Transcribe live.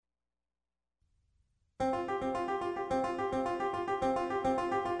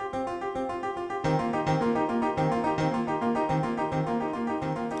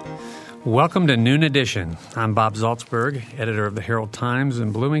Welcome to Noon Edition. I'm Bob Zaltsberg, editor of the Herald-Times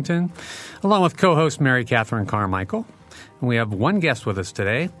in Bloomington, along with co-host Mary Catherine Carmichael. And we have one guest with us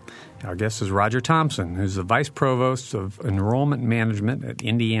today. Our guest is Roger Thompson, who's the Vice Provost of Enrollment Management at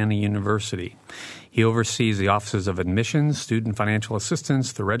Indiana University. He oversees the offices of admissions, student financial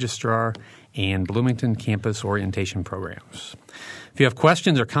assistance, the registrar, and Bloomington campus orientation programs. If you have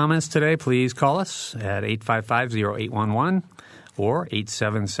questions or comments today, please call us at 855-0811 or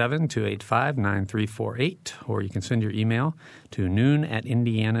 877-285-9348, or you can send your email to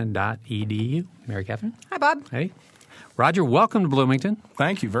noon@indiana.edu. Mary Catherine? Hi, Bob. Hey. Roger, welcome to Bloomington.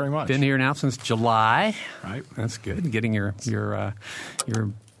 Thank you very much. Been here now since July. Right. That's good. Getting your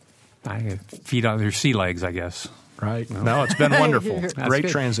feet on your sea legs, I guess. Right. No, it's been wonderful. Great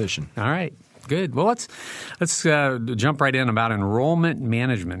good. transition. All right. Good. Well, let's jump right in about enrollment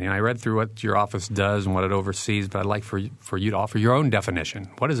management. I read through what your office does and what it oversees, but I'd like for you to offer your own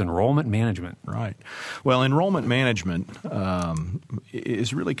definition. What is enrollment management? Right. Well, enrollment management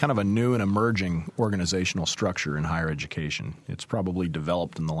is really kind of a new and emerging organizational structure in higher education. It's probably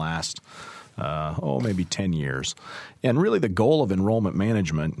developed in the last maybe 10 years. And really the goal of enrollment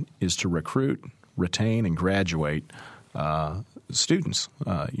management is to recruit, retain, and graduate students.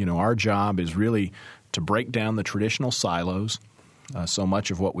 Our job is really to break down the traditional silos. So much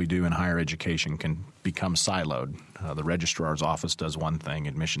of what we do in higher education can become siloed. The registrar's office does one thing,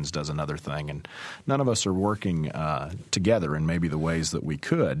 admissions does another thing, and none of us are working together in maybe the ways that we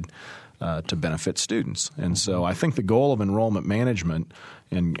could to benefit students. And so I think the goal of enrollment management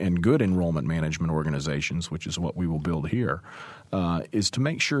and good enrollment management organizations, which is what we will build here, is to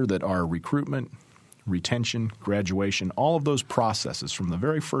make sure that our recruitment, retention, graduation, all of those processes from the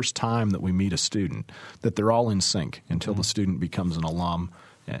very first time that we meet a student, that they're all in sync until the student becomes an alum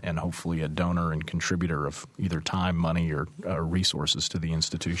and hopefully a donor and contributor of either time, money, or resources to the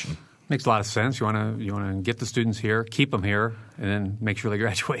institution. Makes a lot of sense. You want to get the students here, keep them here, and then make sure they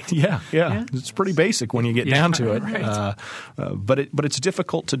graduate. Yeah. It's pretty basic when you get down to it. Right. But it's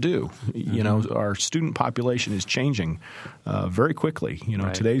difficult to do. Our student population is changing very quickly.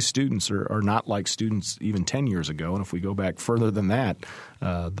 Right. Today's students are not like students even 10 years ago, and if we go back further than that,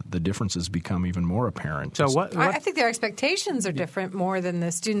 the differences become even more apparent. So what? I think their expectations are different more than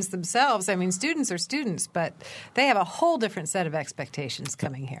the students themselves. I mean, students are students, but they have a whole different set of expectations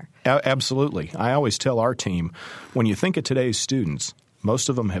coming here. Absolutely. I always tell our team, when you think of today's students, most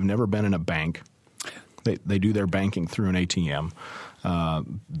of them have never been in a bank. They do their banking through an ATM.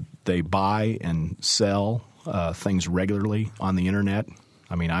 They buy and sell things regularly on the Internet.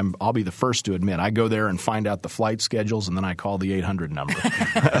 I mean, I'll be the first to admit I go there and find out the flight schedules, and then I call the 800 number.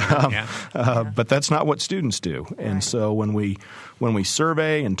 But that's not what students do. And Right. so when we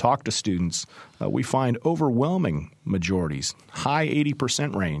survey and talk to students, we find overwhelming majorities, high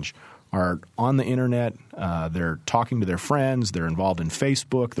 80% range, are on the Internet. They're talking to their friends. They're involved in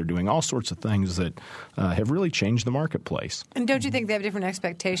Facebook. They're doing all sorts of things that have really changed the marketplace. And don't you think they have different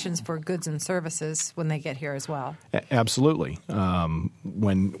expectations for goods and services when they get here as well? Absolutely.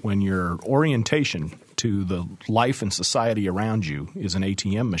 When your orientation to the life and society around you is an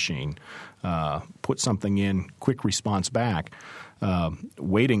ATM machine, put something in, quick response back,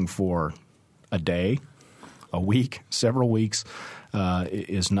 waiting for a day, a week, several weeks,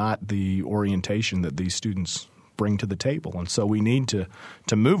 is not the orientation that these students bring to the table. And so we need to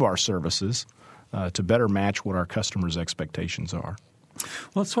move our services to better match what our customers' expectations are.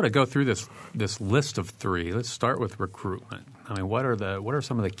 Well, let's sort of go through this list of three. Let's start with recruitment. I mean, what are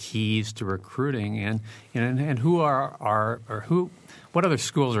some of the keys to recruiting, and what other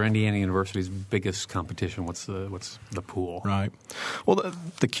schools are Indiana University's biggest competition? What's the pool? Right. Well,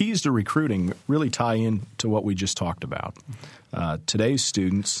 the keys to recruiting really tie into what we just talked about. Today's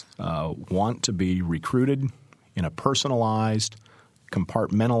students want to be recruited in a personalized,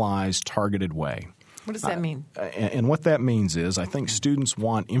 compartmentalized, targeted way. What does that mean? And what that means is I think students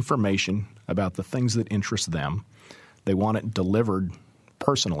want information about the things that interest them. They want it delivered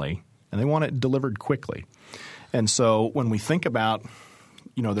personally, and they want it delivered quickly. And so when we think about,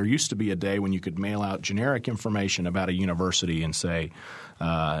 there used to be a day when you could mail out generic information about a university and say,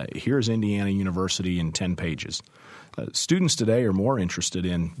 here's Indiana University in 10 pages. Students today are more interested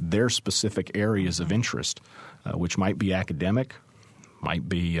in their specific areas of interest, which might be academic, might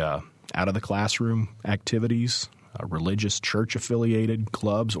be out of the classroom activities, religious, church-affiliated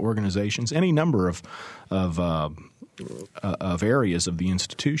clubs, organizations, any number of areas of the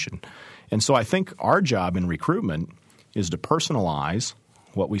institution. And so I think our job in recruitment is to personalize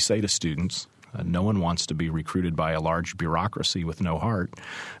what we say to students, No one wants to be recruited by a large bureaucracy with no heart.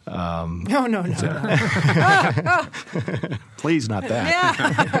 No. Please, not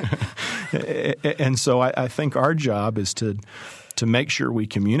that. Yeah. And so I think our job is to make sure we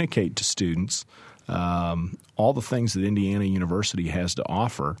communicate to students all the things that Indiana University has to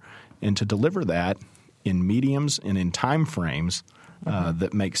offer, and to deliver that in mediums and in time frames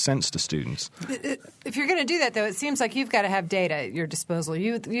that make sense to students. If you're going to do that, though, it seems like you've got to have data at your disposal.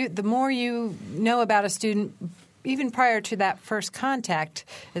 The more you know about a student, even prior to that first contact,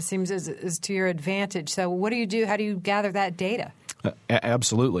 it seems is to your advantage. So what do you do? How do you gather that data?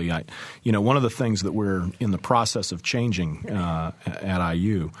 Absolutely. One of the things that we're in the process of changing at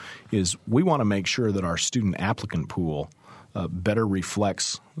IU is we want to make sure that our student applicant pool better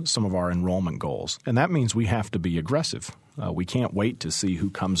reflects some of our enrollment goals. And that means we have to be aggressive. We can't wait to see who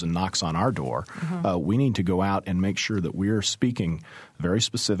comes and knocks on our door. We need to go out and make sure that we're speaking very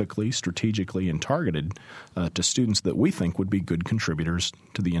specifically, strategically, and targeted to students that we think would be good contributors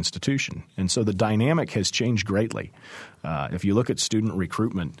to the institution. And so the dynamic has changed greatly. If you look at student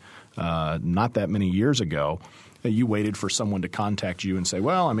recruitment, not that many years ago, you waited for someone to contact you and say,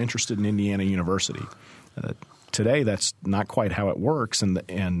 well, I'm interested in Indiana University. Today, that's not quite how it works,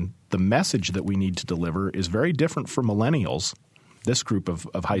 and the message that we need to deliver is very different for millennials, this group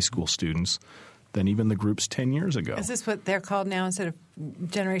of high school students, than even the groups 10 years ago. Is this what they're called now instead of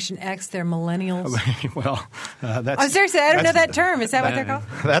Generation X? They're millennials? Well, that's... Oh, seriously, I don't know that term. Is that what they're called?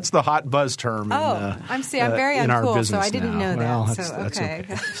 That's the hot buzz term. I'm very uncool, so I didn't know that. Well, that's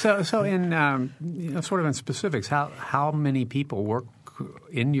okay. So in sort of in specifics, how many people work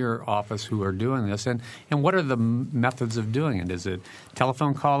in your office who are doing this, and what are the methods of doing it? Is it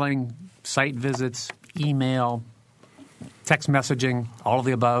telephone calling, site visits, email, text messaging, all of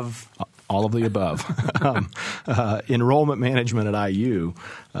the above? All of the above. Enrollment management at IU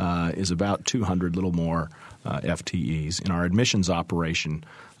is about 200, little more FTEs. In our admissions operation,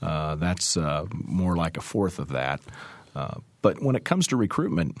 that's more like a fourth of that. But when it comes to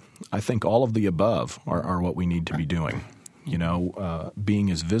recruitment, I think all of the above are what we need to be doing. Being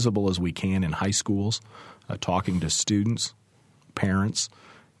as visible as we can in high schools, talking to students, parents,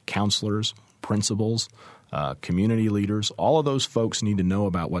 counselors, principals, community leaders. All of those folks need to know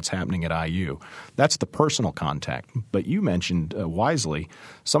about what's happening at IU. That's the personal contact. But you mentioned wisely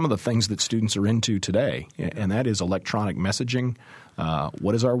some of the things that students are into today, and that is electronic messaging.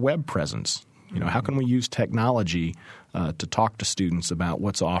 What is our web presence? How can we use technology to talk to students about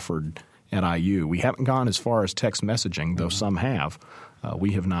what's offered at IU? We haven't gone as far as text messaging, though some have.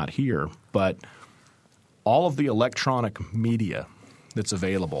 We have not here. But all of the electronic media that's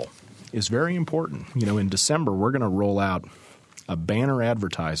available is very important. In December, we're going to roll out a banner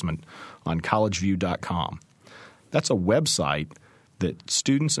advertisement on collegeview.com. That's a website that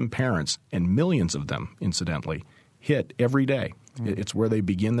students and parents, and millions of them, incidentally, hit every day. It's where they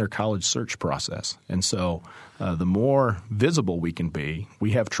begin their college search process. And so the more visible we can be,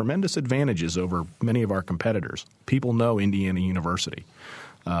 we have tremendous advantages over many of our competitors. People know Indiana University.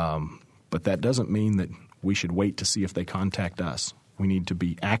 But that doesn't mean that we should wait to see if they contact us. We need to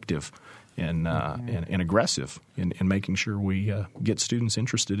be active and aggressive in making sure we get students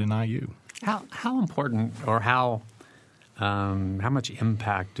interested in IU. How important, or how much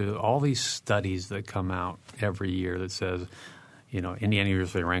impact do all these studies that come out every year that says, Indiana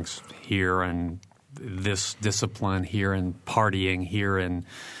University ranks here in this discipline, here in partying, here in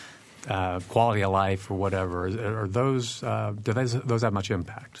quality of life, or whatever? Do those have much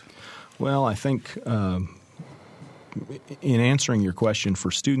impact? Well, I think in answering your question, for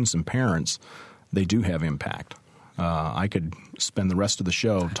students and parents, they do have impact. I could spend the rest of the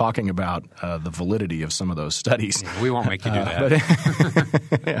show talking about the validity of some of those studies. Yeah, we won't make you do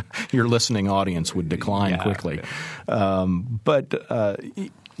that. But your listening audience would decline quickly. But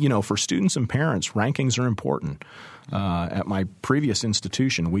for students and parents, rankings are important. At my previous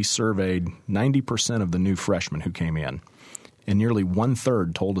institution, we surveyed 90% of the new freshmen who came in. And nearly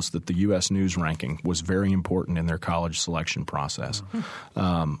one-third told us that the U.S. News ranking was very important in their college selection process.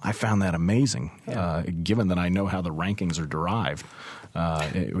 I found that amazing, given that I know how the rankings are derived.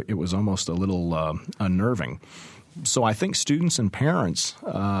 It was almost a little unnerving. So I think students and parents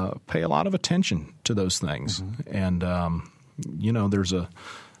pay a lot of attention to those things. And,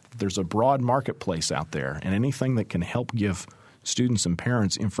 there's a broad marketplace out there. And anything that can help give students and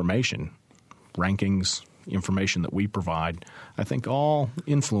parents information, rankings, information that we provide, I think all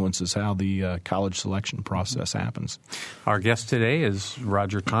influences how the college selection process happens. Our guest today is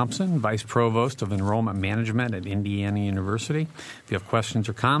Roger Thompson, Vice Provost of Enrollment Management at Indiana University. If you have questions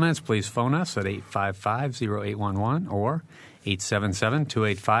or comments, please phone us at 855-0811 or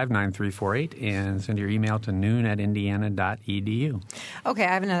 877-285-9348, and send your email to noon@indiana.edu. Okay,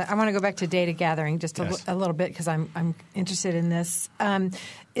 I want to go back to data gathering just Yes. a little bit because I'm interested in this.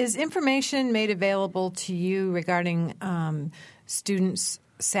 Is information made available to you regarding students'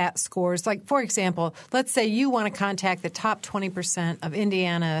 SAT scores? Like, for example, let's say you want to contact the top 20% of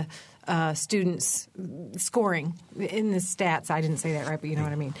Indiana students scoring in the stats. I didn't say that right, but you know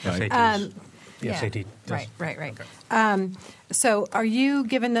what I mean. SATs. Yeah. SAT. Right. Okay. So are you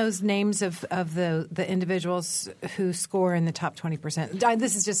given those names of the individuals who score in the top 20%?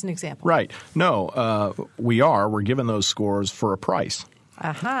 This is just an example. Right. No, we are. We're given those scores for a price.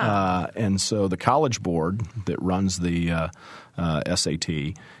 And so the College Board that runs the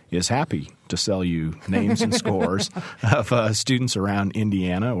SAT is happy to sell you names and scores of students around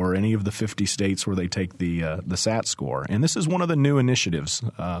Indiana or any of the 50 states where they take the SAT score. And this is one of the new initiatives.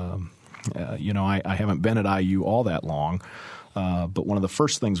 I haven't been at IU all that long, but one of the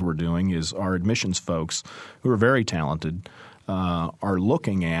first things we're doing is our admissions folks, who are very talented, are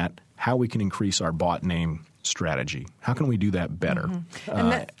looking at how we can increase our bought name strategy. How can we do that better?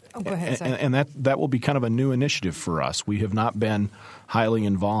 Mm-hmm. Go ahead. Sorry. And that will be kind of a new initiative for us. We have not been highly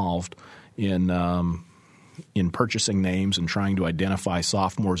involved in purchasing names and trying to identify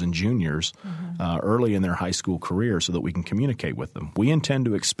sophomores and juniors early in their high school career so that we can communicate with them. We intend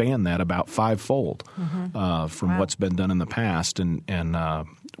to expand that about fivefold from what's been done in the past. And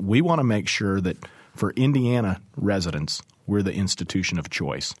we want to make sure that for Indiana residents, we're the institution of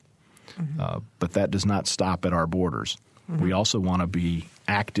choice. But that does not stop at our borders. We also want to be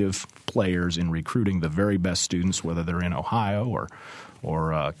active players in recruiting the very best students, whether they're in Ohio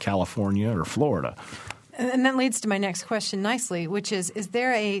or California or Florida. And that leads to my next question nicely, which is do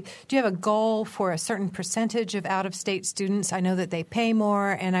you have a goal for a certain percentage of out-of-state students? I know that they pay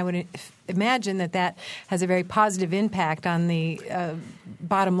more, and I would imagine that has a very positive impact on the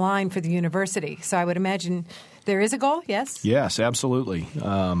bottom line for the university. So I would imagine there is a goal, yes? Yes, absolutely.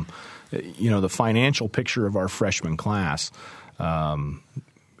 The financial picture of our freshman class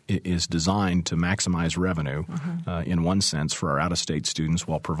is designed to maximize revenue in one sense for our out-of-state students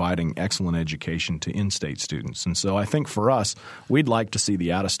while providing excellent education to in-state students. And so I think for us, we'd like to see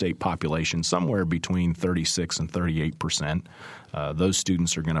the out-of-state population somewhere between 36 and 38%. Those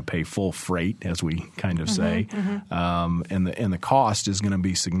students are going to pay full freight, as we kind of say, and the cost is going to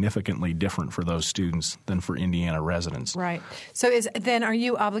be significantly different for those students than for Indiana residents. Right. So are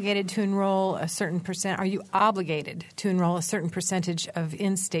you obligated to enroll a certain percent? Are you obligated to enroll a certain percentage of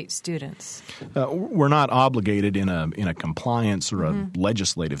in-state students? We're not obligated in a compliance or a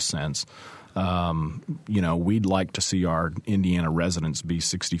legislative sense. We'd like to see our Indiana residents be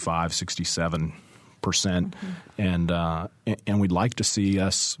 65, 67%, and we'd like to see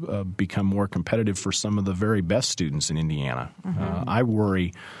us become more competitive for some of the very best students in Indiana. I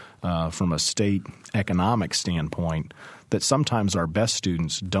worry from a state economic standpoint that sometimes our best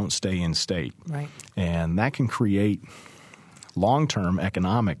students don't stay in state. Right. And that can create long-term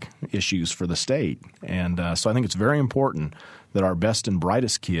economic issues for the state. And so I think it's very important that our best and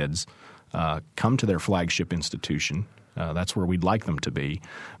brightest kids come to their flagship institution. That's where we'd like them to be.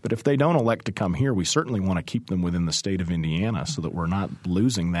 But if they don't elect to come here, we certainly want to keep them within the state of Indiana so that we're not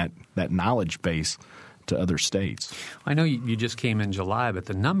losing that knowledge base to other states. I know you just came in July, but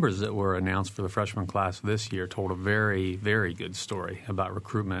the numbers that were announced for the freshman class this year told a very, very good story about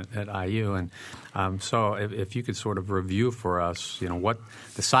recruitment at IU. And so if you could sort of review for us, what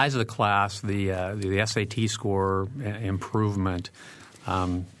the size of the class, the SAT score improvement,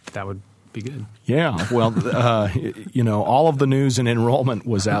 that would be good. Yeah. Well, all of the news and enrollment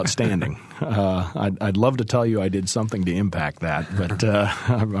was outstanding. I'd love to tell you I did something to impact that, but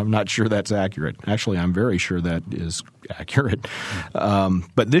I'm not sure that's accurate. Actually, I'm very sure that is accurate.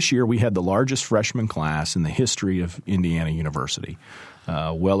 But this year we had the largest freshman class in the history of Indiana University,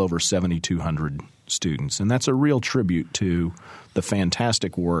 well over 7,200 students. And that's a real tribute to the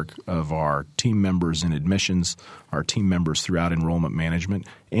fantastic work of our team members in admissions, our team members throughout enrollment management,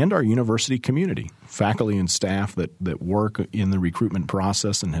 and our university community, faculty and staff that work in the recruitment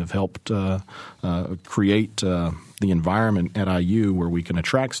process and have helped create the environment at IU where we can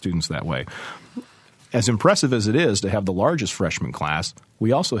attract students that way. As impressive as it is to have the largest freshman class,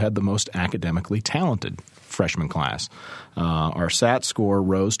 we also had the most academically talented freshman class. Our SAT score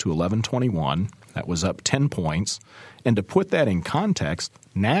rose to 1121. That was up 10 points. And to put that in context,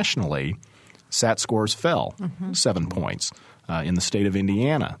 nationally, SAT scores fell 7 points. In the state of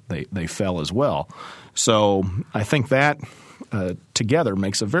Indiana, they fell as well. So I think that together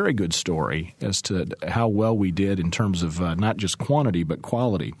makes a very good story as to how well we did in terms of not just quantity but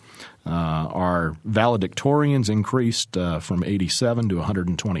quality Our valedictorians increased from 87 to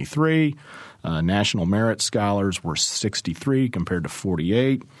 123. National Merit Scholars were 63 compared to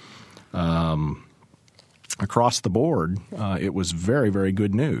 48. Across the board, it was very, very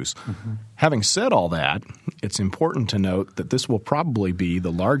good news. Mm-hmm. Having said all that, it's important to note that this will probably be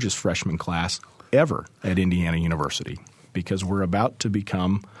the largest freshman class ever at Indiana University because we're about to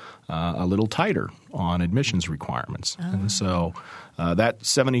become a little tighter on admissions requirements. Oh. And so that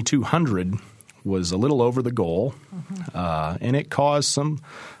 7,200 was a little over the goal, and it caused some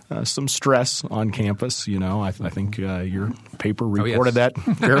stress on campus. You know, I think your paper reported that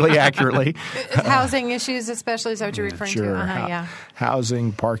fairly accurately. Housing issues especially, is that what you're referring to? Yeah.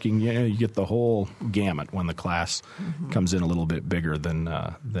 Housing, parking, you get the whole gamut when the class comes in a little bit bigger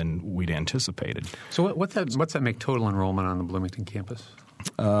than we'd anticipated. So what's that make total enrollment on the Bloomington campus?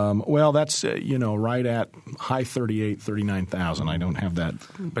 Well, that's right at high 39,000. I don't have that.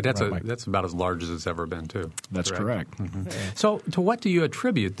 But that's about as large as it's ever been, too. That's correct. Mm-hmm. So, to what do you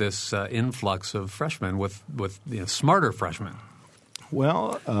attribute this influx of freshmen with smarter freshmen?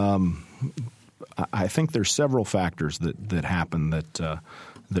 Well, I think there's several factors that happen that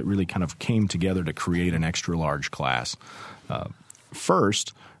really kind of came together to create an extra large class.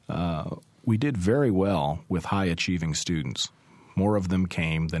 First, we did very well with high achieving students. More of them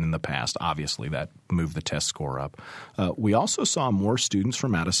came than in the past. Obviously, that moved the test score up. We also saw more students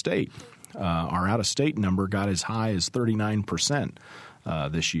from out of state. Our out of state number got as high as 39%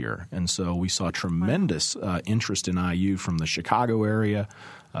 this year. And so we saw tremendous interest in IU from the Chicago area,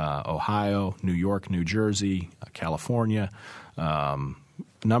 Ohio, New York, New Jersey, California,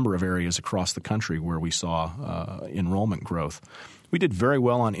 number of areas across the country where we saw enrollment growth. We did very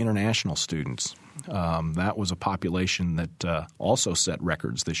well on international students. That was a population that also set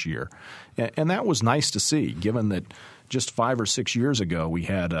records this year. And that was nice to see, given that just 5 or 6 years ago we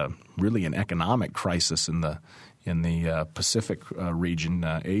had really an economic crisis in the Pacific region,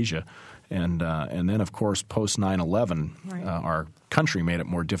 Asia. And then, of course, post 9/11, our country made it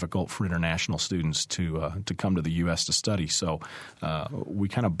more difficult for international students to come to the U.S. to study. So we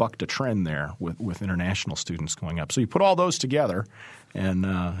kind of bucked a trend there with international students going up. So you put all those together, and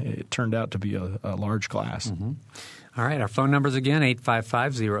it turned out to be a large class. Mm-hmm. All right. Our phone numbers again,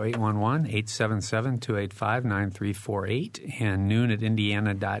 855-0811, 877-285-9348, and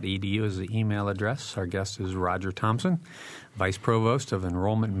noon@indiana.edu is the email address. Our guest is Roger Thompson, Vice Provost of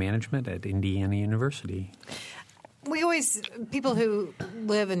Enrollment Management at Indiana University. People who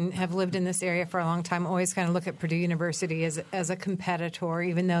live and have lived in this area for a long time always kind of look at Purdue University as a competitor,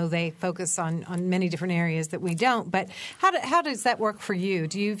 even though they focus on many different areas that we don't. But how does that work for you?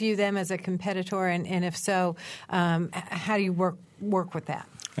 Do you view them as a competitor? And if so, how do you work with that?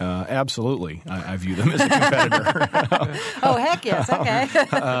 Absolutely. I view them as a competitor. Oh, heck yes. Okay.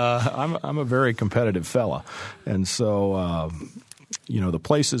 I'm a very competitive fella. And so the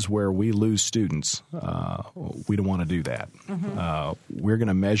places where we lose students, we don't want to do that. Mm-hmm. We're going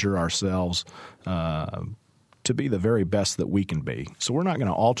to measure ourselves to be the very best that we can be. So we're not going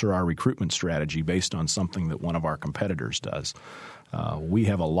to alter our recruitment strategy based on something that one of our competitors does. We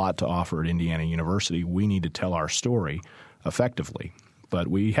have a lot to offer at Indiana University. We need to tell our story effectively. But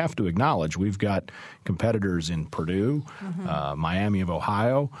we have to acknowledge we've got competitors in Purdue, Miami of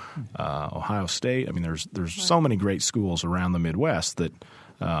Ohio, Ohio State. I mean, there's so many great schools around the Midwest that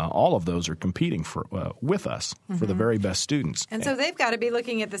all of those are competing with us for the very best students. And so they've got to be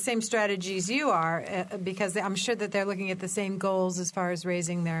looking at the same strategies you are because I'm sure that they're looking at the same goals as far as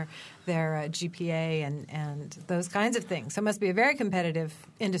raising their GPA and those kinds of things. So it must be a very competitive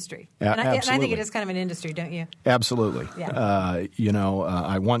industry. And I think it is kind of an industry, don't you? Absolutely. Yeah.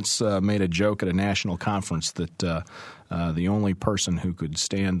 I once made a joke at a national conference that the only person who could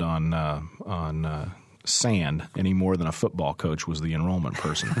stand on sand any more than a football coach was the enrollment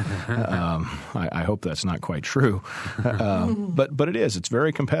person. I hope that's not quite true, but it is. It's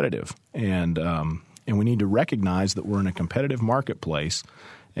very competitive, and we need to recognize that we're in a competitive marketplace,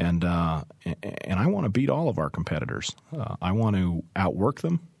 and I want to beat all of our competitors. I want to outwork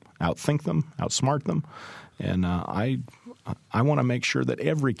them, outthink them, outsmart them, and I want to make sure that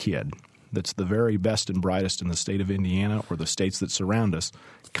every kid that's the very best and brightest in the state of Indiana or the states that surround us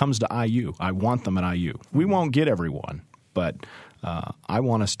comes to IU. I want them at IU. We won't get everyone, but I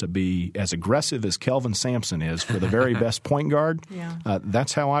want us to be as aggressive as Kelvin Sampson is for the very best point guard. Yeah.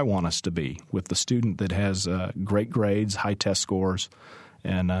 That's how I want us to be with the student that has great grades, high test scores,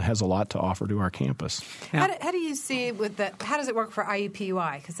 and has a lot to offer to our campus. How do you see how does it work for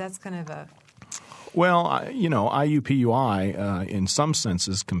IUPUI? Because that's kind of a... Well, IUPUI in some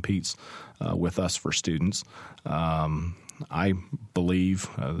senses competes with us for students. I believe,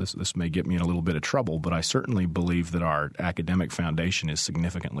 this may get me in a little bit of trouble, but I certainly believe that our academic foundation is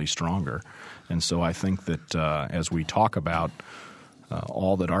significantly stronger. And so I think that as we talk about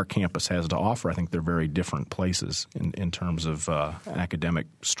all that our campus has to offer, I think they're very different places in terms of academic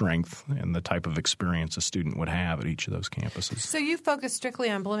strength and the type of experience a student would have at each of those campuses. So you focus strictly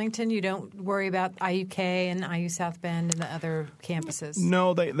on Bloomington? You don't worry about IUK and IU South Bend and the other campuses?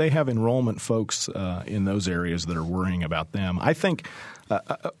 No, they have enrollment folks in those areas that are worrying about them. I think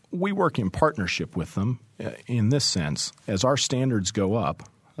we work in partnership with them in this sense. As our standards go up,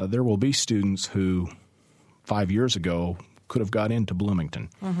 there will be students who 5 years ago could have got into Bloomington,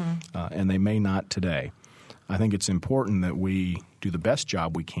 and they may not today. I think it's important that we do the best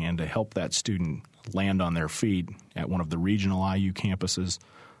job we can to help that student land on their feet at one of the regional IU campuses,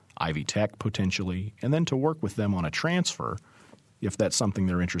 Ivy Tech potentially, and then to work with them on a transfer if that's something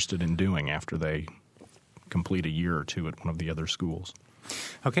they're interested in doing after they complete a year or two at one of the other schools.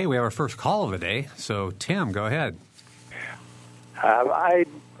 Okay, we have our first call of the day. So, Tim, go ahead. I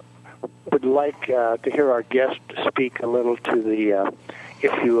would like to hear our guest speak a little to the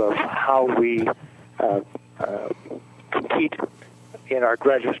issue of how we compete in our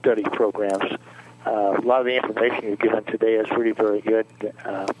graduate study programs. A lot of the information you've given today is really very good,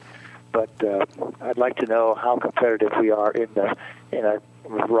 but I'd like to know how competitive we are in a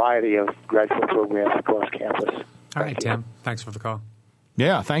variety of graduate programs across campus. All right, Tim. Thanks for the call.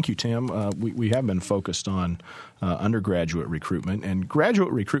 Yeah, thank you, Tim. We have been focused on undergraduate recruitment, and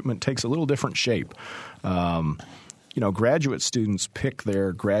graduate recruitment takes a little different shape. Graduate students pick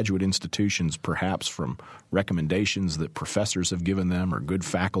their graduate institutions perhaps from recommendations that professors have given them or good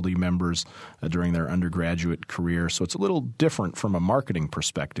faculty members during their undergraduate career. So it's a little different from a marketing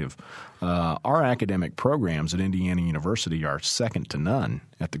perspective. Our academic programs at Indiana University are second to none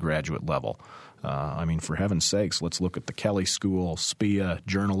at the graduate level. For heaven's sakes, let's look at the Kelley School, SPIA,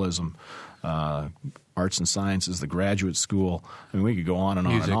 journalism, arts and sciences, the graduate school. We could go on and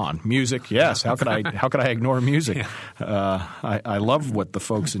on music. and on. Music, yes. How could I ignore music? Yeah. I love what the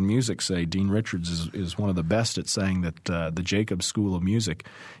folks in music say. Dean Richards is one of the best at saying that the Jacobs School of Music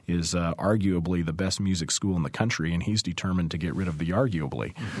is arguably the best music school in the country, and he's determined to get rid of the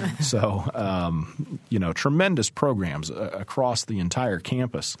arguably. So, tremendous programs across the entire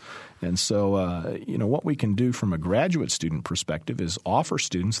campus. And so, what we can do from a graduate student perspective is offer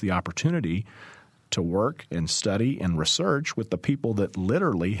students the opportunity to work and study and research with the people that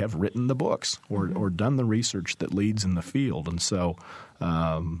literally have written the books or done the research that leads in the field. And so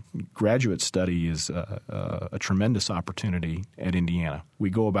graduate study is a tremendous opportunity at Indiana. We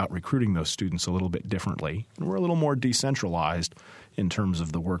go about recruiting those students a little bit differently, and we're a little more decentralized in terms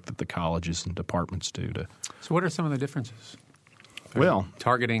of the work that the colleges and departments do. So what are some of the differences? Well,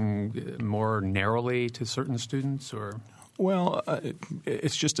 targeting more narrowly to certain students or? Well,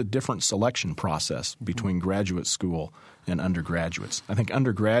 it's just a different selection process between graduate school and undergraduates. I think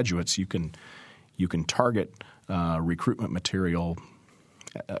undergraduates you can target recruitment material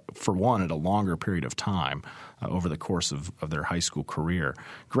for one at a longer period of time over the course of their high school career.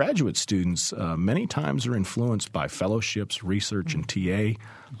 Graduate students many times are influenced by fellowships, research, and TA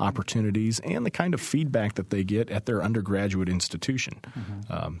opportunities and the kind of feedback that they get at their undergraduate institution.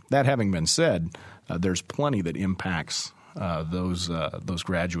 That having been said, there's plenty that impacts those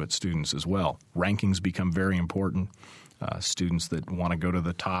graduate students as well. Rankings become very important. Students that want to go to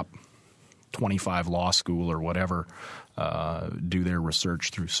the top 25 law school or whatever do their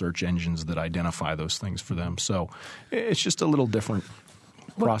research through search engines that identify those things for them. So it's just a little different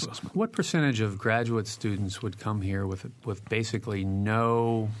process. What percentage of graduate students would come here with basically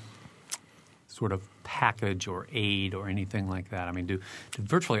no sort of package or aid or anything like that? Do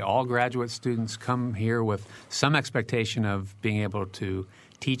virtually all graduate students come here with some expectation of being able to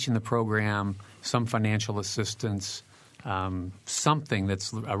teach in the program, some financial assistance, something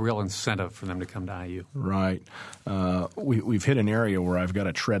that's a real incentive for them to come to IU? Right. We've hit an area where I've got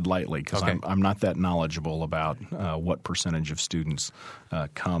to tread lightly because I'm not that knowledgeable about what percentage of students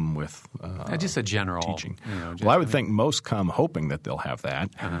come with just a general teaching. I would think most come hoping that they'll have that.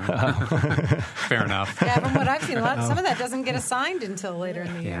 Fair enough. Yeah, from what I've seen, some of that doesn't get assigned until later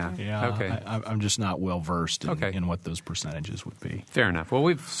in the year. Yeah. Okay. I'm just not well versed in what those percentages would be. Fair enough. Well,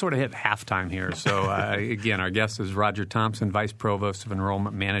 we've sort of hit halftime here. So again, our guest is Roger Thompson, Vice Provost of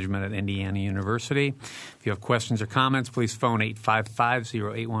Enrollment Management at Indiana University. If you have questions or comments, please phone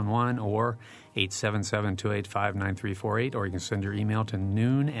 855-0811 or 877-285-9348, or you can send your email to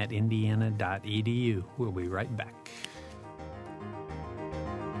noon@indiana.edu. We'll be right back.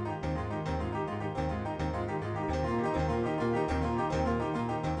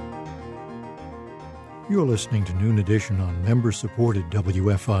 You're listening to Noon Edition on member-supported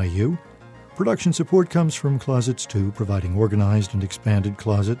WFIU. Production support comes from Closets 2, providing organized and expanded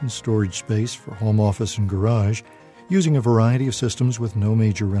closet and storage space for home office and garage, using a variety of systems with no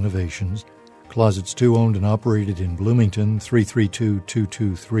major renovations. Closets 2 owned and operated in Bloomington,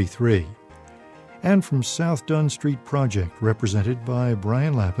 332-2233. And from South Dunn Street Project, represented by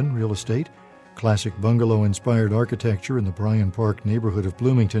Brian Lappin, Real Estate, classic bungalow-inspired architecture in the Bryan Park neighborhood of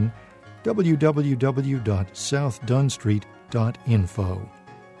Bloomington, www.southdunstreet.info.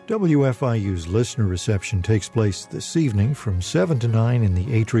 WFIU's listener reception takes place this evening from 7 to 9 in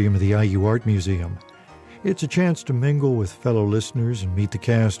the atrium of the IU Art Museum. It's a chance to mingle with fellow listeners and meet the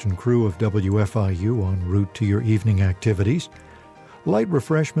cast and crew of WFIU en route to your evening activities. Light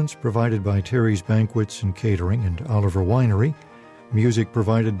refreshments provided by Terry's Banquets and Catering and Oliver Winery. Music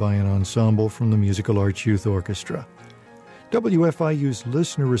provided by an ensemble from the Musical Arts Youth Orchestra. WFIU's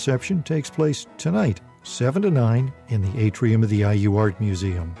listener reception takes place tonight, 7 to 9, in the atrium of the IU Art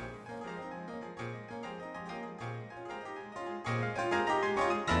Museum.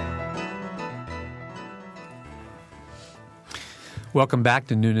 Welcome back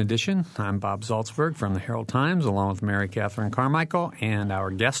to Noon Edition. I'm Bob Zaltsberg from the Herald Times, along with Mary Catherine Carmichael, and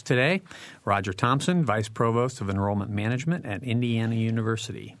our guest today, Roger Thompson, Vice Provost of Enrollment Management at Indiana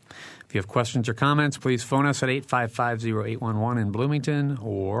University. If you have questions or comments, please phone us at 855-0811 in Bloomington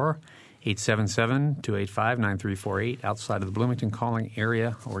or 877-285-9348 outside of the Bloomington calling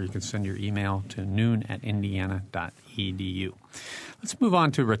area, or you can send your email to noon@indiana.edu. Let's move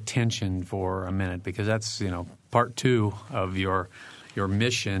on to retention for a minute, because that's, part two of your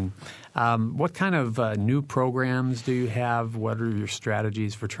mission. What kind of new programs do you have? What are your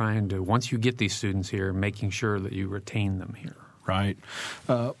strategies for trying to, once you get these students here, making sure that you retain them here? Right.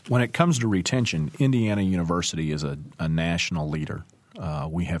 When it comes to retention, Indiana University is a national leader.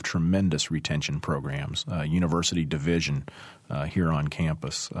 We have tremendous retention programs. University Division here on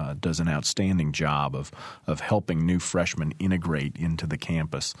campus does an outstanding job of helping new freshmen integrate into the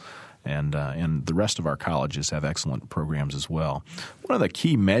campus. And the rest of our colleges have excellent programs as well. One of the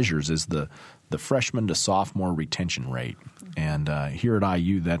key measures is the freshman to sophomore retention rate. And here at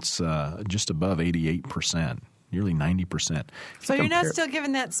IU, that's just above 88%. Nearly 90%. So you're not still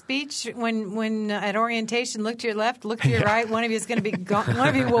giving that speech when at orientation, look to your left, look to your right. One of you is going to be gone. One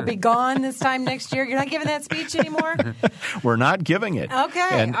of you will be gone this time next year. You're not giving that speech anymore? We're not giving it. Okay,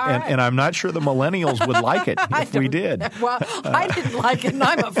 and I'm not sure the millennials would like it if we did. Well, I didn't like it, and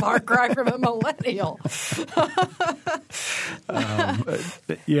I'm a far cry from a millennial.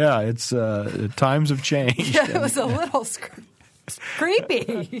 It's times have changed. Yeah, it was a little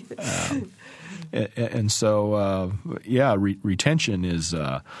creepy. And so, retention is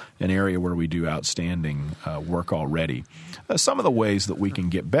an area where we do outstanding work already. Some of the ways that we can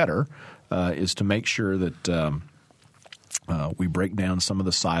get better is to make sure that we break down some of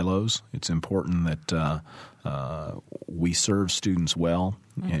the silos. It's important that we serve students well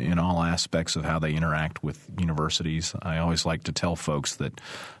in all aspects of how they interact with universities. I always like to tell folks that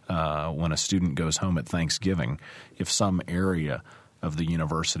when a student goes home at Thanksgiving, if some area of the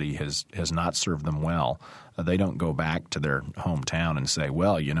university has not served them well, they don't go back to their hometown and say,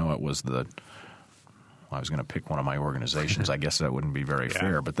 well, it was I was going to pick one of my organizations. I guess that wouldn't be very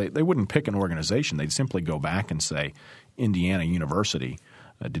fair. But they wouldn't pick an organization. They'd simply go back and say, Indiana University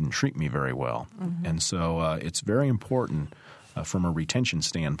didn't treat me very well. Mm-hmm. And so it's very important from a retention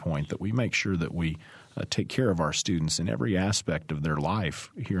standpoint that we make sure that we take care of our students in every aspect of their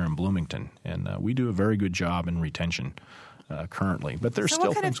life here in Bloomington. And we do a very good job in retention currently. But there's still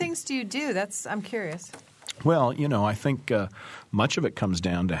what kind of things do you do? I'm curious. Well, I think much of it comes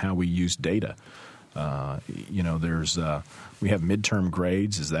down to how we use data. We have midterm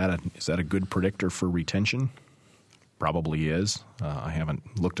grades. Is that a good predictor for retention? Probably is. I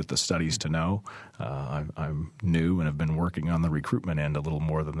haven't looked at the studies to know. I'm new and have been working on the recruitment end a little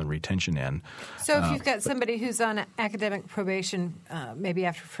more than the retention end. So if you've got somebody who's on academic probation, maybe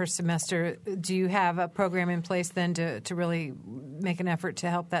after first semester, do you have a program in place then to really make an effort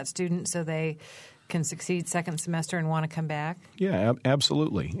to help that student so they can succeed second semester and want to come back? Yeah,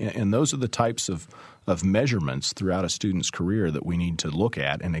 absolutely. And those are the types of measurements throughout a student's career that we need to look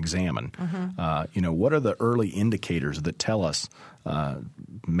at and examine. Mm-hmm. What are the early indicators that tell us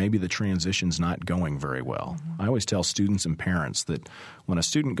maybe the transition's not going very well? Mm-hmm. I always tell students and parents that when a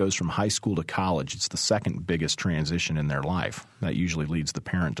student goes from high school to college, it's the second biggest transition in their life. That usually leads the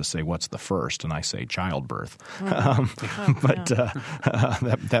parent to say, what's the first? And I say childbirth.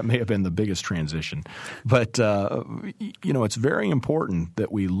 Mm-hmm. That may have been the biggest transition. But, it's very important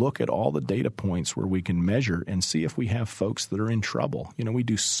that we look at all the data points where we can measure and see if we have folks that are in trouble. We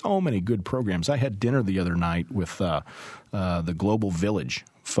do so many good programs. I had dinner the other night with the Global Village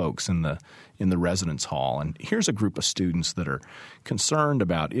folks in the residence hall, and here's a group of students that are concerned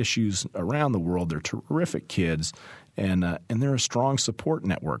about issues around the world. They're terrific kids, and they're a strong support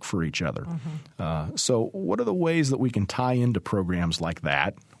network for each other. So what are the ways that we can tie into programs like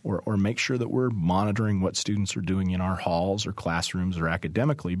that, or make sure that we're monitoring what students are doing in our halls or classrooms or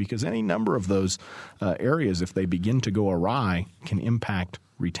academically? Because any number of those areas, if they begin to go awry, can impact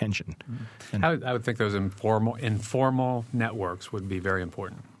retention. And I would think those informal networks would be very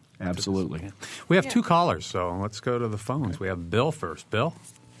important. Absolutely. We have two callers, so let's go to the phones. We have Bill first. Bill?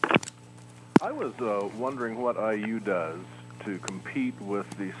 I was wondering what IU does to compete with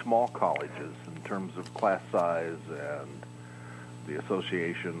the small colleges in terms of class size and the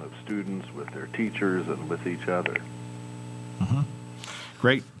association of students with their teachers and with each other.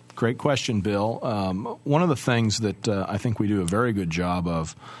 Great question, Bill. One of the things that I think we do a very good job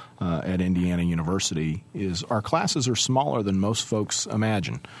of at Indiana University is our classes are smaller than most folks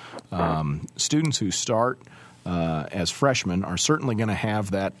imagine. Students who start as freshmen are certainly going to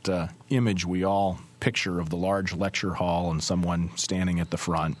have that image we all picture of the large lecture hall and someone standing at the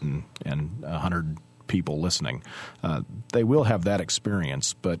front and 100 people listening. They will have that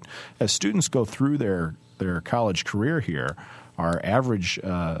experience, but as students go through their college career here, our average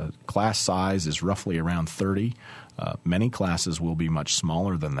class size is roughly around 30. Many classes will be much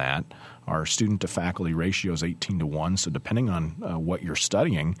smaller than that. Our student-to-faculty ratio is 18-1, so depending on what you're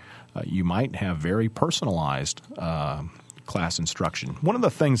studying, you might have very personalized class instruction. One of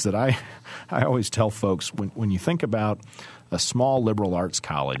the things that I always tell folks, when you think about a small liberal arts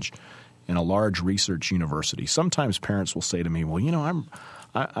college and a large research university, sometimes parents will say to me, well,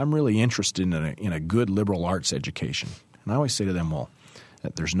 I'm really interested in a good liberal arts education. And I always say to them, well,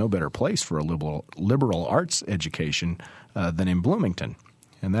 there's no better place for a liberal arts education than in Bloomington.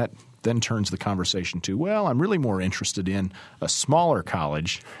 And that then turns the conversation to, well, I'm really more interested in a smaller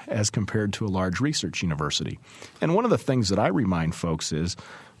college as compared to a large research university. And one of the things that I remind folks is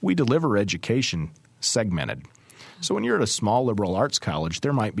we deliver education segmented. So when you're at a small liberal arts college,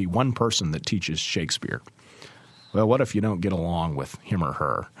 there might be one person that teaches Shakespeare. Well, what if you don't get along with him or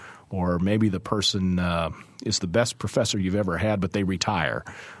her? Or maybe the person is the best professor you've ever had, but they retire.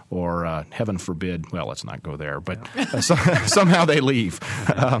 Or heaven forbid, well, let's not go there, but somehow they leave.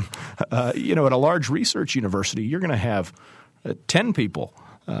 At a large research university, you're going to have 10 people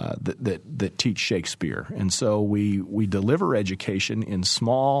that teach Shakespeare. And so we deliver education in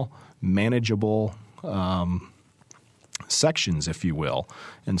small, manageable sections, if you will.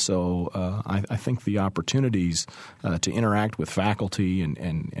 And so I think the opportunities to interact with faculty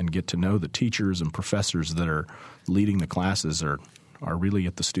and get to know the teachers and professors that are leading the classes are really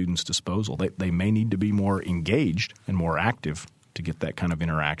at the students' disposal. They may need to be more engaged and more active to get that kind of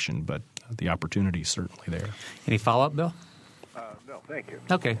interaction, but the opportunity is certainly there. Any follow-up, Bill? No, thank you.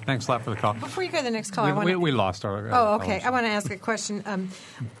 Okay, thanks a lot for the call. Before you go to the next call, we lost our okay. I want to ask a question.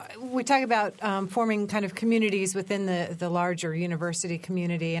 We talk about forming kind of communities within the larger university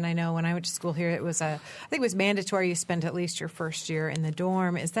community, and I know when I went to school here, I think it was mandatory you spend at least your first year in the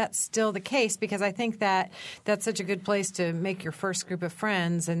dorm. Is that still the case? Because I think that's such a good place to make your first group of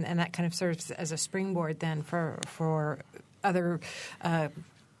friends, and that kind of serves as a springboard then for other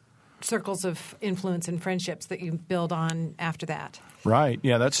circles of influence and friendships that you build on after that. Right.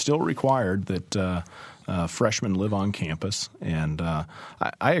 Yeah, that's still required that freshmen live on campus. And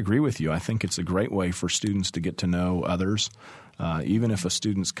I agree with you. I think it's a great way for students to get to know others. Even if a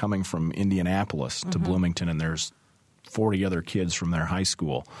student's coming from Indianapolis to Bloomington and there's 40 other kids from their high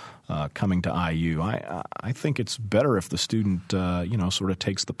school coming to IU. I think it's better if the student, sort of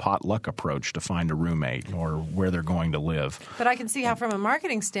takes the potluck approach to find a roommate or where they're going to live. But I can see how from a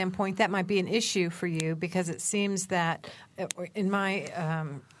marketing standpoint that might be an issue for you because it seems that in my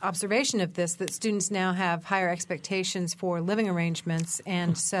observation of this that students now have higher expectations for living arrangements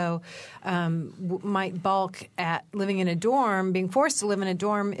and so might balk at living in a dorm, being forced to live in a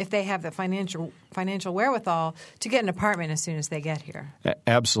dorm if they have the financial wherewithal to get an apartment as soon as they get here.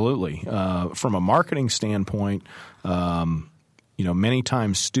 Absolutely. From a marketing standpoint, many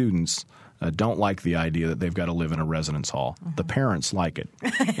times students don't like the idea that they've got to live in a residence hall. The parents like it.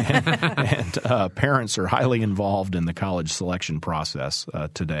 and parents are highly involved in the college selection process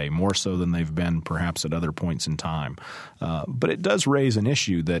today, more so than they've been perhaps at other points in time. But it does raise an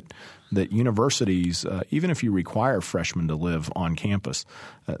issue that universities, even if you require freshmen to live on campus,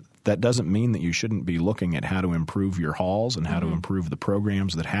 that doesn't mean that you shouldn't be looking at how to improve your halls and how to improve the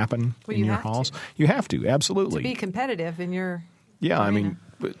programs that happen in your halls. You have to, absolutely. To be competitive in your arena.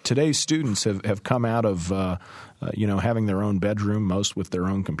 today's students have come out of having their own bedroom, most with their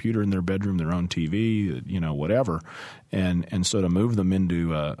own computer in their bedroom, their own TV, whatever, and so to move them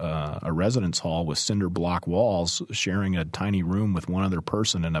into a residence hall with cinder block walls, sharing a tiny room with one other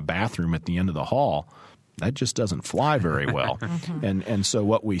person and a bathroom at the end of the hall, that just doesn't fly very well. And so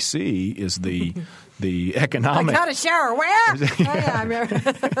what we see is the economic. I got a shower where? Oh, yeah, I remember.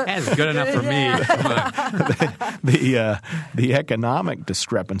 That's good enough for me. The economic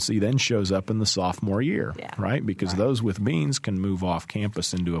discrepancy then shows up in the sophomore year, right? Because those with means can move off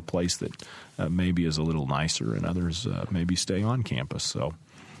campus into a place that maybe is a little nicer, and others maybe stay on campus. So.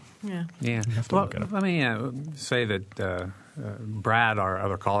 Yeah. Well, let me say that Brad, our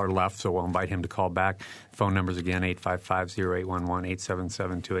other caller, left, so we'll invite him to call back. Phone numbers again,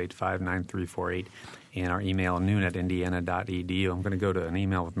 855-0811, 877-285-9348, and our email, noon@indiana.edu. I'm going to go to an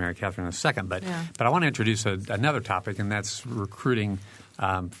email with Mary Catherine in a second, but I want to introduce another topic, and that's recruiting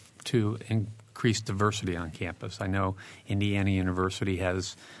to increase diversity on campus. I know Indiana University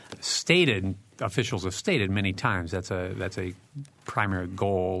has stated – officials have stated many times that's a primary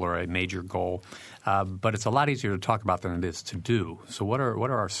goal or a major goal, but it's a lot easier to talk about than it is to do. So what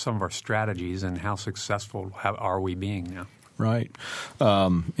are some of our strategies, and how successful are we being now? Right.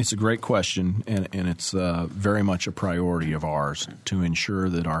 It's a great question, and it's very much a priority of ours to ensure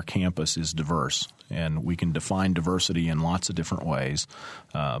that our campus is diverse. And we can define diversity in lots of different ways,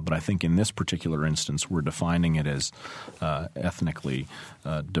 but I think in this particular instance we're defining it as ethnically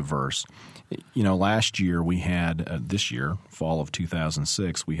diverse. Last year we had this year, fall of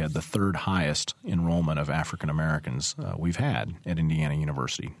 2006, we had the third highest enrollment of African Americans we've had at Indiana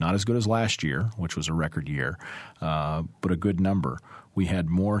University. Not as good as last year, which was a record year, but a good number. We had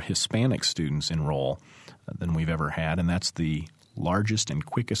more Hispanic students enroll than we've ever had, and that's the largest and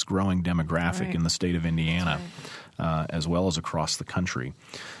quickest growing demographic in the state of Indiana, as well as across the country.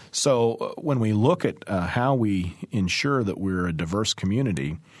 So when we look at how we ensure that we're a diverse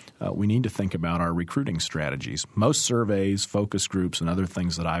community, we need to think about our recruiting strategies. Most surveys, focus groups, and other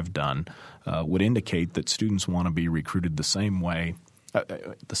things that I've done would indicate that students want to be recruited the same way,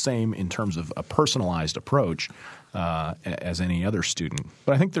 the same in terms of a personalized approach as any other student.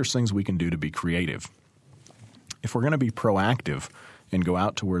 But I think there's things we can do to be creative. If we're going to be proactive and go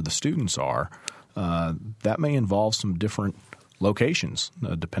out to where the students are, that may involve some different locations,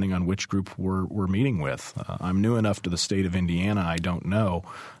 depending on which group we're meeting with. I'm new enough to the state of Indiana. I don't know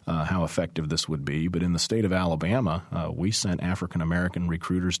how effective this would be, but in the state of Alabama, we sent African-American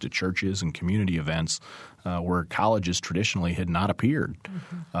recruiters to churches and community events where colleges traditionally had not appeared.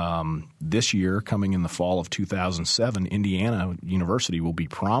 This year, coming in the fall of 2007, Indiana University will be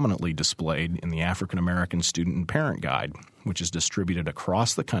prominently displayed in the African-American Student and Parent Guide, which is distributed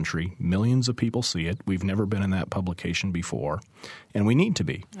across the country. Millions of people see it. We've never been in that publication before, and we need to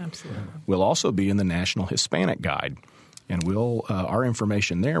be. Absolutely. We'll also be in the National Hispanic Guide, and our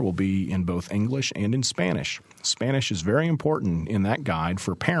information there will be in both English and in Spanish. Spanish is very important in that guide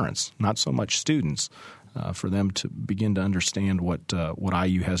for parents, not so much students, for them to begin to understand what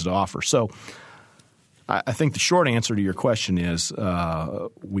IU has to offer. So I think the short answer to your question is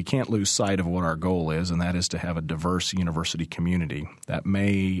we can't lose sight of what our goal is, and that is to have a diverse university community. That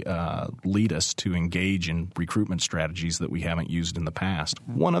may lead us to engage in recruitment strategies that we haven't used in the past.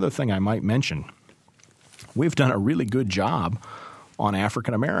 One other thing I might mention, we've done a really good job on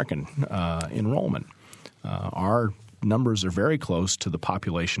African American enrollment. Our numbers are very close to the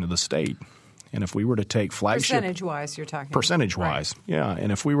population of the state. And if we were to take flagship – Percentage-wise you're talking about. Percentage-wise, yeah.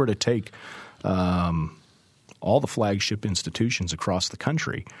 And if we were to take all the flagship institutions across the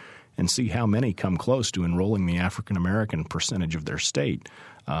country and see how many come close to enrolling the African-American percentage of their state,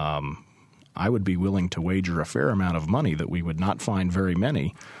 I would be willing to wager a fair amount of money that we would not find very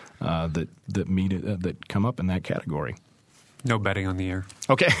many that come up in that category. No betting on the air.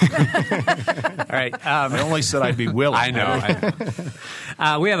 Okay. All right. I only said I'd be willing. I know.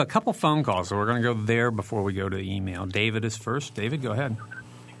 We have a couple phone calls, so we're going to go there before we go to email. David is first. David, go ahead.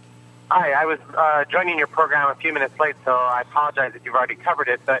 Hi, I was joining your program a few minutes late, so I apologize if you've already covered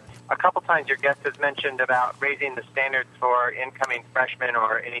it, but a couple times your guest has mentioned about raising the standards for incoming freshmen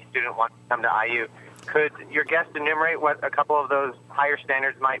or any student wanting to come to IU. Could your guest enumerate what a couple of those higher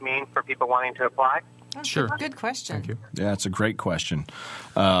standards might mean for people wanting to apply? Sure. Good question. Thank you. Yeah, it's a great question.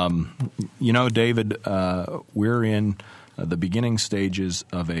 David, we're in the beginning stages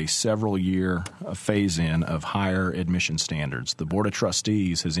of a several-year phase-in of higher admission standards. The Board of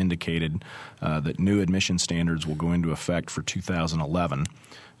Trustees has indicated that new admission standards will go into effect for 2011,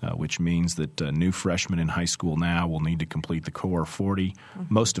 which means that new freshmen in high school now will need to complete the core 40.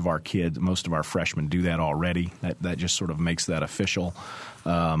 Most of our freshmen do that already. That just sort of makes that official.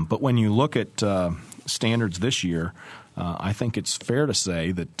 But when you look at standards this year, I think it's fair to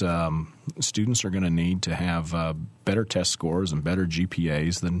say that students are going to need to have better test scores and better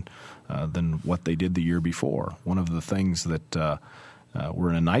GPAs than what they did the year before. One of the things that we're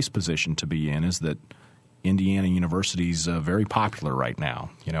in a nice position to be in is that Indiana University is very popular right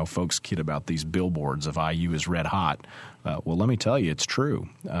now. You know, folks kid about these billboards of IU is red hot. Well, let me tell you, it's true.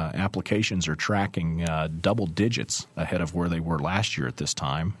 Applications are tracking double digits ahead of where they were last year at this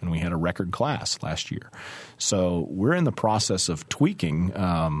time, and we had a record class last year. So we're in the process of tweaking,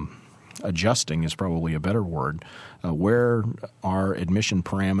 adjusting is probably a better word, where our admission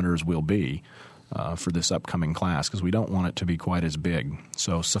parameters will be for this upcoming class, because we don't want it to be quite as big.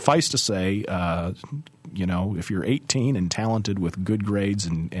 So suffice to say, if you're 18 and talented with good grades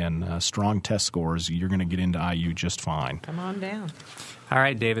and strong test scores, you're going to get into IU just fine. Come on down. All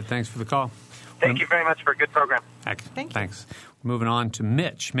right, David, thanks for the call. Thank you very much for a good program. Thanks. Moving on to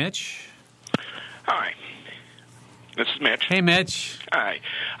Mitch. Mitch? Hi. This is Mitch. Hey, Mitch. Hi.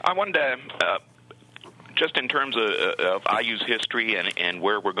 I wanted to just in terms of IU's history and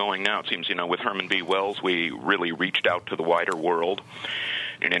where we're going now, it seems, with Herman B. Wells, we really reached out to the wider world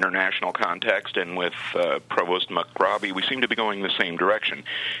in an international context, and with Provost McRobbie, we seem to be going the same direction.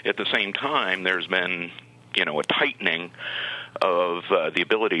 At the same time, there's been, a tightening of the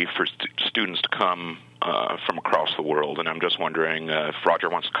ability for students to come from across the world, and I'm just wondering if Roger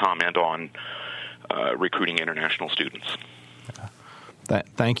wants to comment on recruiting international students.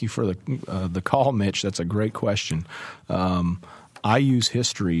 Thank you for the call, Mitch. That's a great question. IU's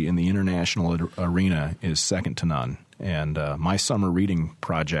history in the international arena is second to none. And my summer reading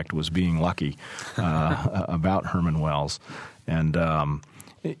project was being lucky about Herman Wells. And,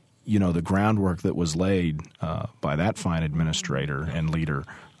 the groundwork that was laid by that fine administrator and leader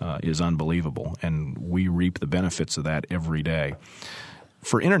is unbelievable. And we reap the benefits of that every day.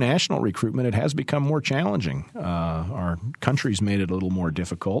 For international recruitment, it has become more challenging. Our country's made it a little more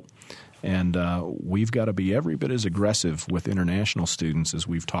difficult, and we've got to be every bit as aggressive with international students as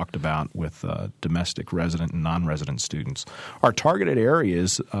we've talked about with domestic resident and non-resident students. Our targeted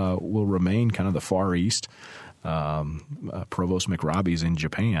areas will remain kind of the Far East. Provost McRobbie's in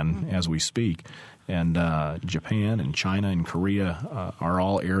Japan as we speak, and Japan and China and Korea are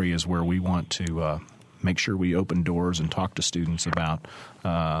all areas where we want to make sure we open doors and talk to students about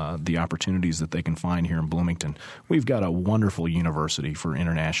the opportunities that they can find here in Bloomington. We've got a wonderful university for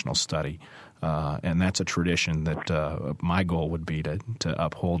international study, and that's a tradition that my goal would be to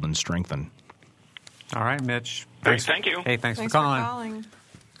uphold and strengthen. All right, Mitch. Great, thank you. Hey, thanks for calling.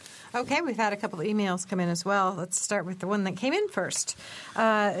 Okay, we've had a couple of emails come in as well. Let's start with the one that came in first.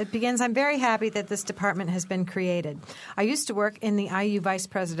 It begins, I'm very happy that this department has been created. I used to work in the IU Vice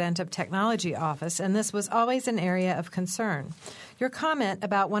President of Technology office, and this was always an area of concern. Your comment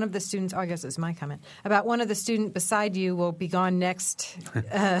about one of the students, I guess it's my comment, about one of the students beside you will be gone next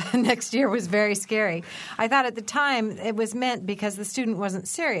year was very scary. I thought at the time it was meant because the student wasn't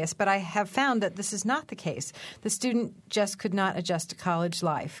serious, but I have found that this is not the case. The student just could not adjust to college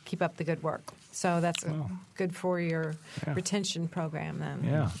life. Keep up the good work. So that's good for your retention program then.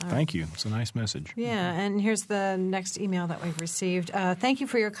 Yeah, thank you. It's a nice message. Yeah, and here's the next email that we've received. Thank you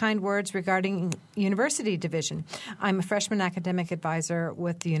for your kind words regarding University Division. I'm a freshman academic advisor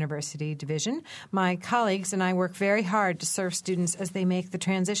with the University Division. My colleagues and I work very hard to serve students as they make the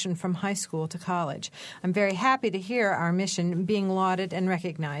transition from high school to college. I'm very happy to hear our mission being lauded and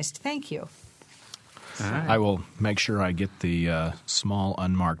recognized. Thank you. Right. I will make sure I get the small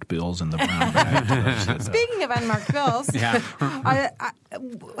unmarked bills in the brown bag. Speaking of unmarked bills,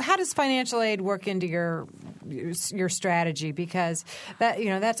 how does financial aid work into your strategy? Because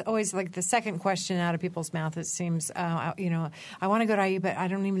that's always like the second question out of people's mouth. It seems I want to go to IU, but I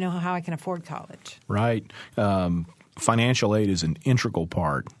don't even know how I can afford college. Right. Financial aid is an integral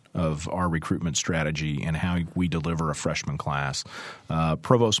part of our recruitment strategy and how we deliver a freshman class.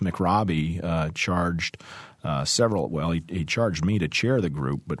 Provost McRobbie charged several – well, he charged me to chair the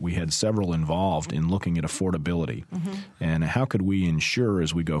group, but we had several involved in looking at affordability. Mm-hmm. And how could we ensure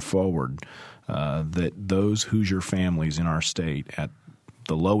as we go forward that those Hoosier families in our state at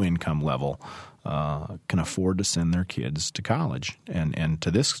the low income level can afford to send their kids to college and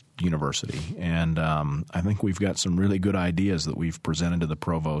to this university. And I think we've got some really good ideas that we've presented to the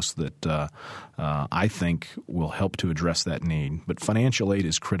provost that I think will help to address that need. But financial aid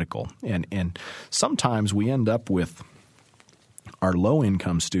is critical. And sometimes we end up with our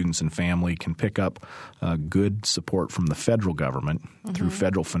low-income students and family can pick up good support from the federal government through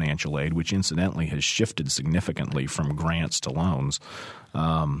federal financial aid, which incidentally has shifted significantly from grants to loans.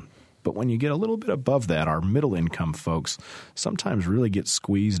 But when you get a little bit above that, our middle-income folks sometimes really get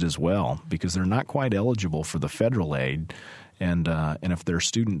squeezed as well because they're not quite eligible for the federal aid. And if their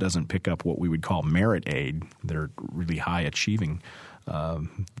student doesn't pick up what we would call merit aid, they're really high achieving,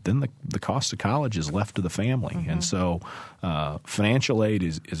 then the cost of college is left to the family. And so financial aid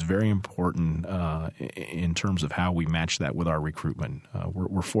is very important in terms of how we match that with our recruitment.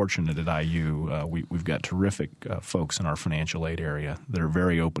 We're fortunate at IU. We've got terrific folks in our financial aid area that are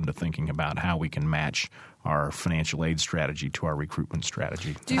very open to thinking about how we can match our financial aid strategy to our recruitment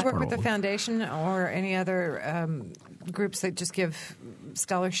strategy. Do you work with the foundation or any other groups that just give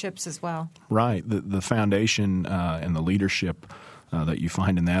scholarships as well? Right. The foundation and the leadership that you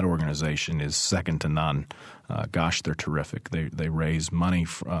find in that organization is second to none. Gosh, they're terrific. They raise money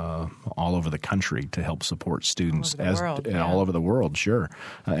all over the country to help support students all over the world, sure,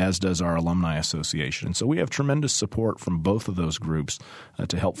 as does our Alumni Association. And so we have tremendous support from both of those groups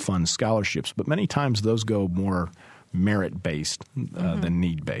to help fund scholarships. But many times those go more merit-based than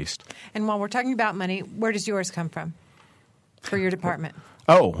need-based. And while we're talking about money, where does yours come from for your department?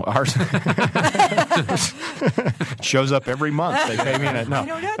 Oh, ours shows up every month. They pay me in it. No. I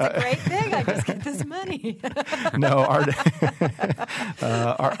don't know. It's a great thing. I just get this money. No,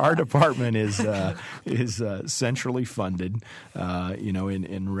 our department is centrally funded.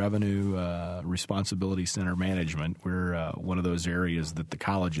 In Revenue Responsibility Center Management, we're one of those areas that the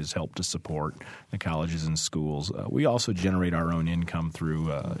colleges help to support, the colleges and schools. We also generate our own income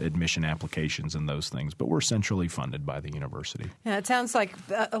through admission applications and those things, but we're centrally funded by the university. Yeah, it sounds like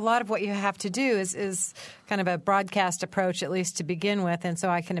a lot of what you have to do is kind of a broadcast approach, at least to begin with, and so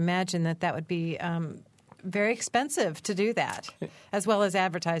I can imagine that would be very expensive to do that, as well as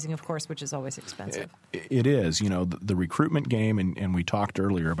advertising, of course, which is always expensive. It is. The recruitment game, and we talked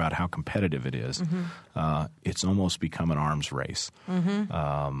earlier about how competitive it is. It's almost become an arms race.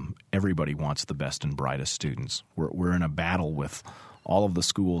 Everybody wants the best and brightest students. We're in a battle with all of the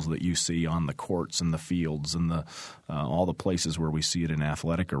schools that you see on the courts and the fields and all the places where we see it in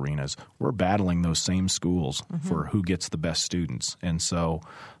athletic arenas. We're battling those same schools for who gets the best students. And so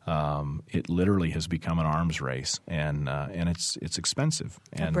it literally has become an arms race, and it's expensive.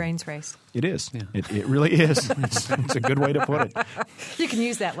 And a brains race. It is. Yeah. It really is. It's a good way to put it. You can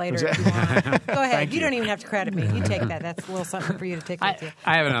use that later if you want. Go ahead. You don't even have to credit me. You take that. That's a little something for you to take with you.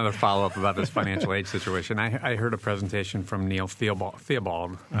 I have another follow-up about this financial aid situation. I heard a presentation from Neil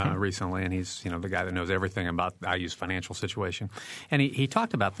Theobald recently, and he's the guy that knows everything about IU's financial situation. And he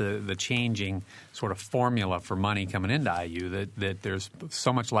talked about the changing sort of formula for money coming into IU, that there's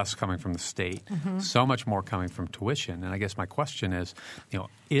so much less coming from the state, so much more coming from tuition. And I guess my question is,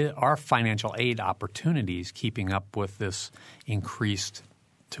 are financial aid opportunities keeping up with this increased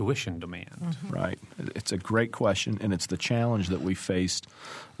tuition demand? Right. It's a great question, and it's the challenge that we face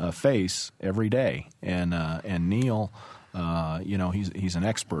every day. And Neil, he's an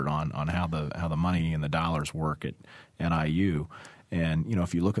expert on how the money and the dollars work at IU. And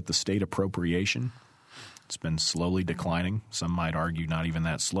if you look at the state appropriation, it's been slowly declining. Some might argue not even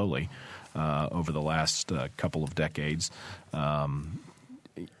that slowly over the last couple of decades.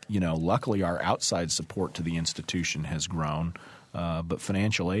 Luckily our outside support to the institution has grown, but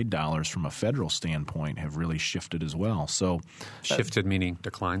financial aid dollars from a federal standpoint have really shifted as well. So shifted meaning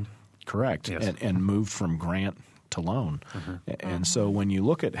declined? Correct. Yes. And moved from grant to loan. And so when you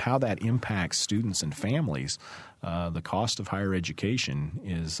look at how that impacts students and families, the cost of higher education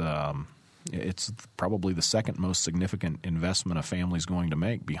is it's probably the second most significant investment a family's going to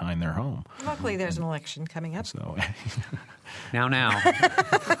make behind their home. Luckily, there's an election coming up. So, now.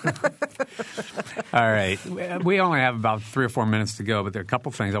 All right. We only have about 3 or 4 minutes to go, but there are a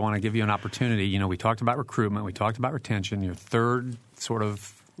couple things I want to give you an opportunity. We talked about recruitment. We talked about retention. Your third sort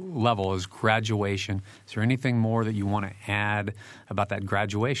of level is graduation. Is there anything more that you want to add about that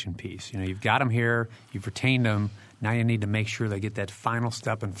graduation piece? You've got them here. You've retained them. Now you need to make sure they get that final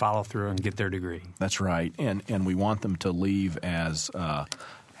step and follow through and get their degree. That's right. And we want them to leave as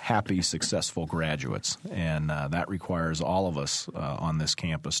happy, successful graduates. And that requires all of us on this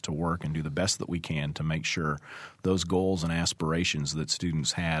campus to work and do the best that we can to make sure those goals and aspirations that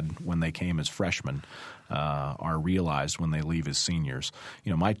students had when they came as freshmen are realized when they leave as seniors.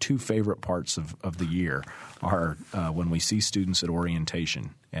 You know, my two favorite parts of the year are when we see students at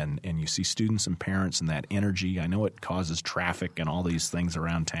orientation and you see students and parents and that energy. I know it causes traffic and all these things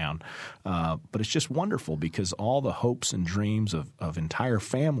around town, but it's just wonderful because all the hopes and dreams of entire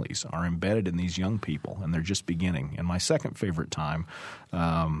families are embedded in these young people, and they're just beginning. And my second favorite time,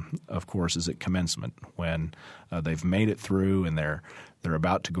 of course, is at commencement when they've made it through and they're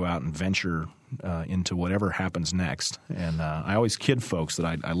about to go out and venture into whatever happens next. And I always kid folks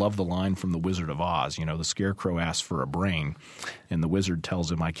that I love the line from The Wizard of Oz. You know, the Scarecrow asks for a brain, and the wizard tells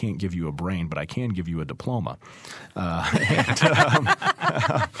him, I can't give you a brain, but I can give you a diploma.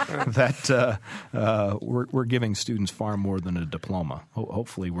 We're giving students far more than a diploma.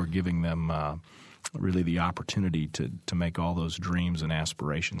 Hopefully we're giving them really the opportunity to make all those dreams and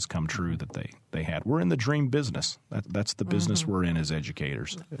aspirations come true that they had. We're in the dream business. That's the business we're in as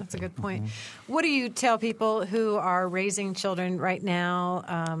educators. That's a good point. What do you tell people who are raising children right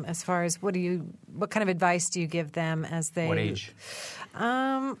now as far as what kind of advice do you give them as they... What age?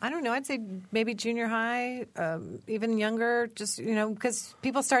 I don't know. I'd say maybe junior high, even younger, just, you know, because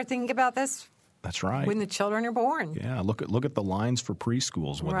people start thinking about this That's right. when the children are born. Yeah, look at the lines for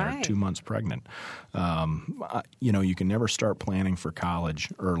preschools when Right. they're 2 months pregnant. You know, you can never start planning for college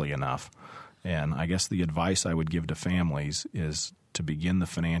early enough. And I guess the advice I would give to families is to begin the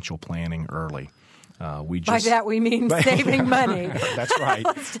financial planning early. By that we mean saving money. That's right.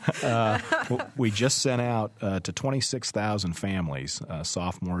 We just sent out to 26,000 families,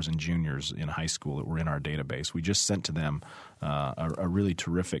 sophomores and juniors in high school that were in our database. We just sent to them a really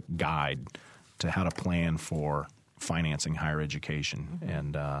terrific guide to how to plan for financing higher education.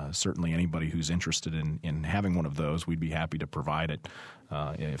 And certainly anybody who's interested in having one of those, we'd be happy to provide it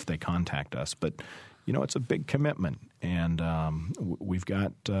if they contact us. But, you know, it's a big commitment, and we've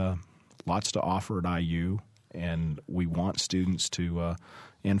got lots to offer at IU, and we want students to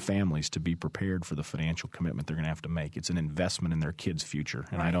and families to be prepared for the financial commitment they're going to have to make. It's an investment in their kids' future,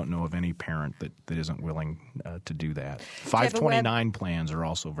 and I don't know of any parent that isn't willing to do that. 529 plans are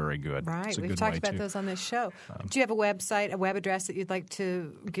also very good. Right. It's a We've good talked way about too. those on this show. Do you have a website, a web address that you'd like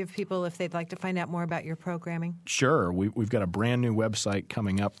to give people if they'd like to find out more about your programming? Sure. We've got a brand new website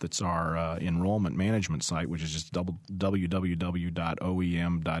coming up that's our enrollment management site, which is just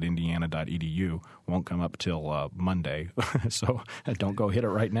www.oem.indiana.edu. Won't come up till Monday, so don't go hit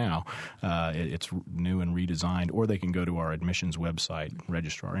it right now. It's new and redesigned, or they can go to our admissions website,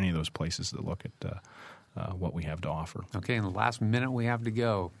 registrar, any of those places that look at what we have to offer. Okay, in the last minute we have to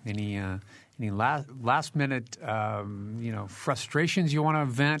go. Any last minute frustrations you want to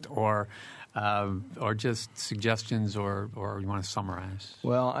vent, or just suggestions, or you want to summarize?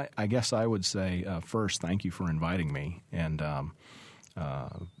 Well, I guess I would say first, thank you for inviting me, and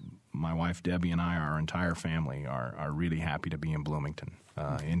my wife Debbie and I, our entire family, are really happy to be in Bloomington.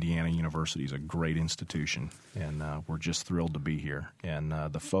 Indiana University is a great institution, and we're just thrilled to be here. And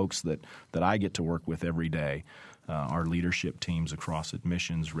the folks that I get to work with every day, our leadership teams across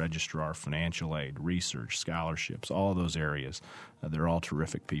admissions, registrar, financial aid, research, scholarships, all of those areas, they're all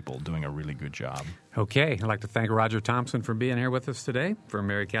terrific people doing a really good job. Okay. I'd like to thank Roger Thompson for being here with us today, for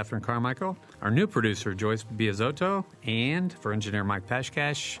Mary Catherine Carmichael, our new producer, Joyce Biazotto, and for engineer Mike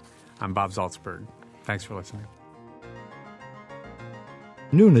Pashkash. I'm Bob Zaltzberg. Thanks for listening.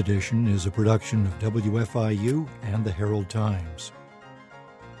 Noon Edition is a production of WFIU and the Herald Times.